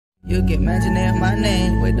You keep mentioning my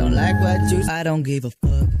name, we don't like what you. I don't give a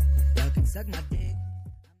fuck. Y'all can suck my dick.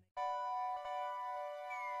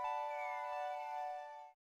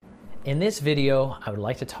 In this video, I would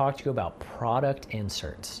like to talk to you about product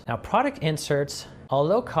inserts. Now, product inserts,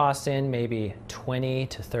 although costing maybe 20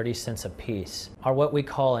 to 30 cents a piece, are what we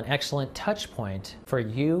call an excellent touch point for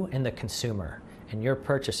you and the consumer and your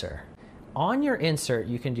purchaser. On your insert,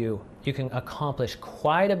 you can accomplish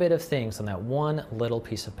quite a bit of things on that one little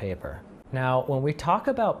piece of paper. Now, when we talk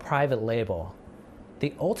about private label,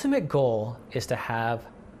 the ultimate goal is to have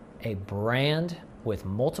a brand with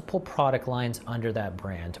multiple product lines under that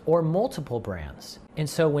brand or multiple brands. And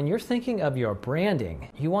so when you're thinking of your branding,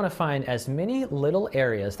 you want to find as many little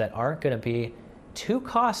areas that aren't going to be too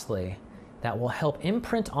costly that will help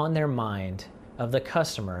imprint on their mind of the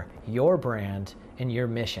customer your brand and your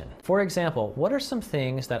mission. For example, what are some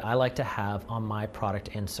things that I like to have on my product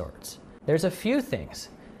inserts? There's a few things.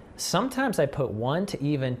 Sometimes I put 1 to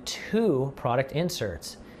even 2 product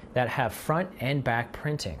inserts that have front and back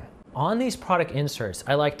printing. On these product inserts,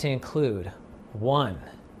 I like to include 1,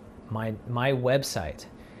 my website.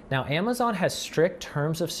 Now, Amazon has strict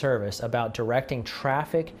terms of service about directing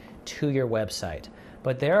traffic to your website,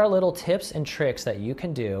 but there are little tips and tricks that you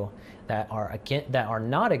can do that are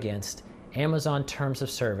not against Amazon terms of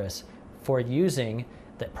service for using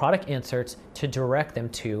the product inserts to direct them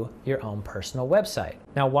to your own personal website.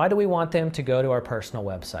 Now, why do we want them to go to our personal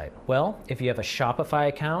website? Well, if you have a Shopify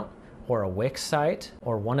account, or a Wix site,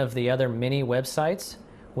 or one of the other mini websites,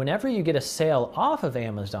 whenever you get a sale off of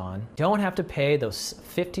Amazon, you don't have to pay those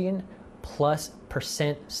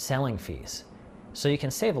 15+% selling fees. So you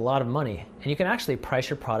can save a lot of money, and you can actually price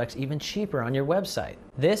your products even cheaper on your website.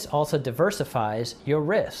 This also diversifies your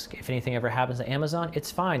risk. If anything ever happens to Amazon,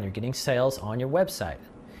 it's fine, you're getting sales on your website.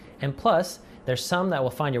 And plus, there's some that will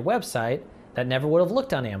find your website that never would have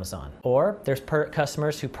looked on Amazon. Or there's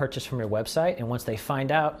customers who purchase from your website, and once they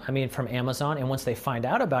find out, from Amazon, and once they find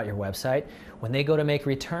out about your website, when they go to make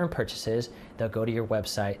return purchases, they'll go to your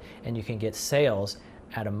website and you can get sales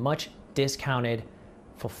at a much discounted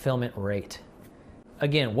fulfillment rate.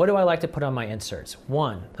 Again, what do I like to put on my inserts?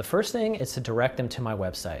 1, the first thing is to direct them to my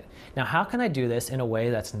website. Now, how can I do this in a way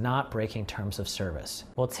that's not breaking terms of service?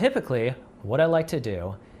 Well, typically, what I like to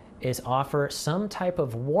do is offer some type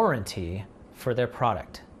of warranty for their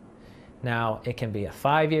product. Now, it can be a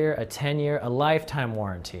 5-year, a 10-year, a lifetime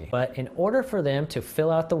warranty. But in order for them to fill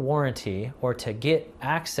out the warranty or to get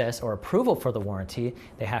access or approval for the warranty,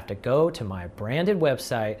 they have to go to my branded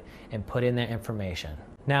website and put in their information.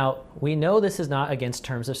 Now, we know this is not against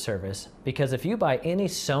terms of service because if you buy any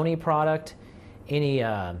Sony product, any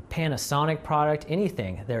Panasonic product,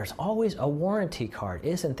 anything, there's always a warranty card,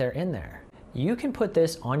 isn't there, in there? You can put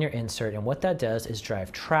this on your insert, and what that does is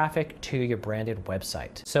drive traffic to your branded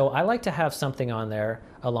website. So I like to have something on there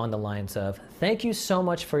along the lines of, thank you so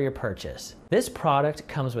much for your purchase. This product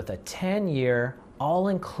comes with a 10-year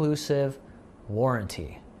all-inclusive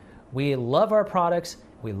warranty. We love our products,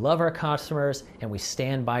 we love our customers, and we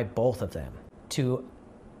stand by both of them. To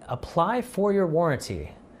apply for your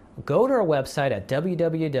warranty, go to our website at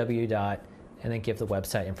www. and then give the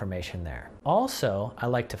website information there. Also, I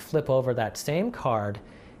like to flip over that same card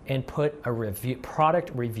and put a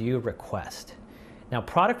product review request. Now,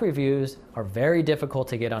 product reviews are very difficult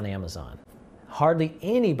to get on Amazon. Hardly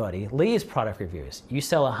anybody leaves product reviews. You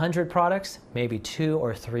sell 100 products, maybe 2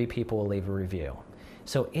 or 3 people will leave a review.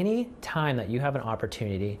 So any time that you have an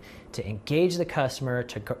opportunity to engage the customer,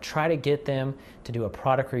 to try to get them to do a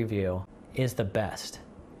product review is the best.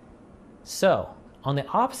 So, on the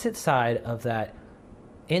opposite side of that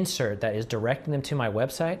insert that is directing them to my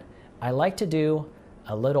website, I like to do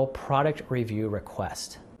a little product review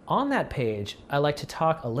request. On that page, I like to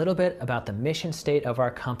talk a little bit about the mission state of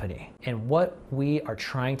our company and what we are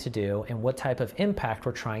trying to do and what type of impact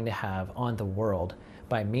we're trying to have on the world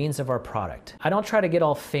by means of our product. I don't try to get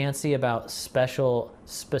all fancy about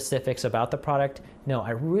specifics about the product. No,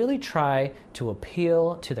 I really try to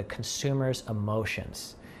appeal to the consumer's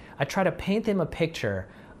emotions. I try to paint them a picture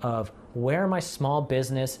of where my small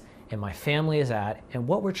business and my family is at and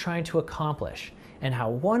what we're trying to accomplish, and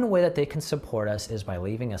how one way that they can support us is by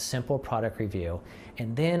leaving a simple product review,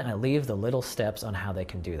 and then I leave the little steps on how they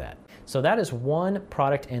can do that. So that is one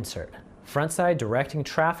product insert. Front side directing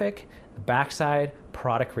traffic, back side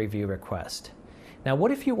product review request. Now,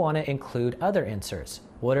 what if you want to include other inserts?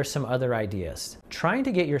 What are some other ideas? Trying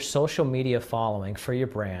to get your social media following for your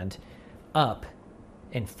brand up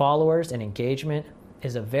in followers and engagement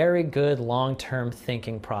is a very good long-term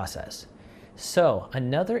thinking process. So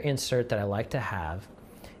another insert that I like to have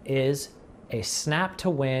is a snap to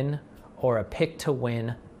win or a pick to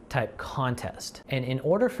win type contest. And in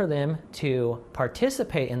order for them to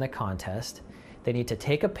participate in the contest, they need to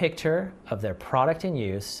take a picture of their product in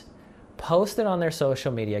use, post it on their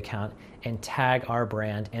social media account, and tag our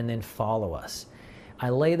brand, and then follow us. I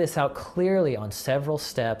lay this out clearly on several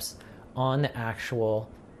steps on the actual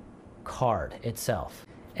card itself.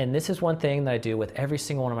 And this is one thing that I do with every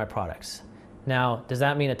single one of my products. Now, does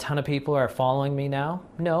that mean a ton of people are following me now?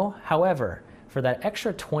 No. However, for that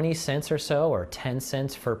extra 20 cents or so, or 10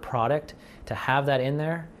 cents for product, to have that in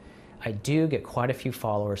there, I do get quite a few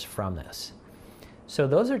followers from this. So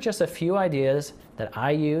those are just a few ideas that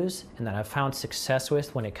I use and that I've found success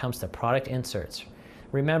with when it comes to product inserts.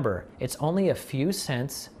 Remember, it's only a few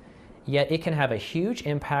cents, yet it can have a huge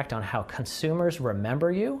impact on how consumers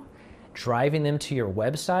remember you, driving them to your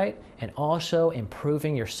website, and also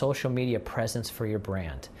improving your social media presence for your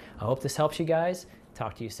brand. I hope this helps you guys.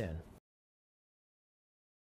 Talk to you soon.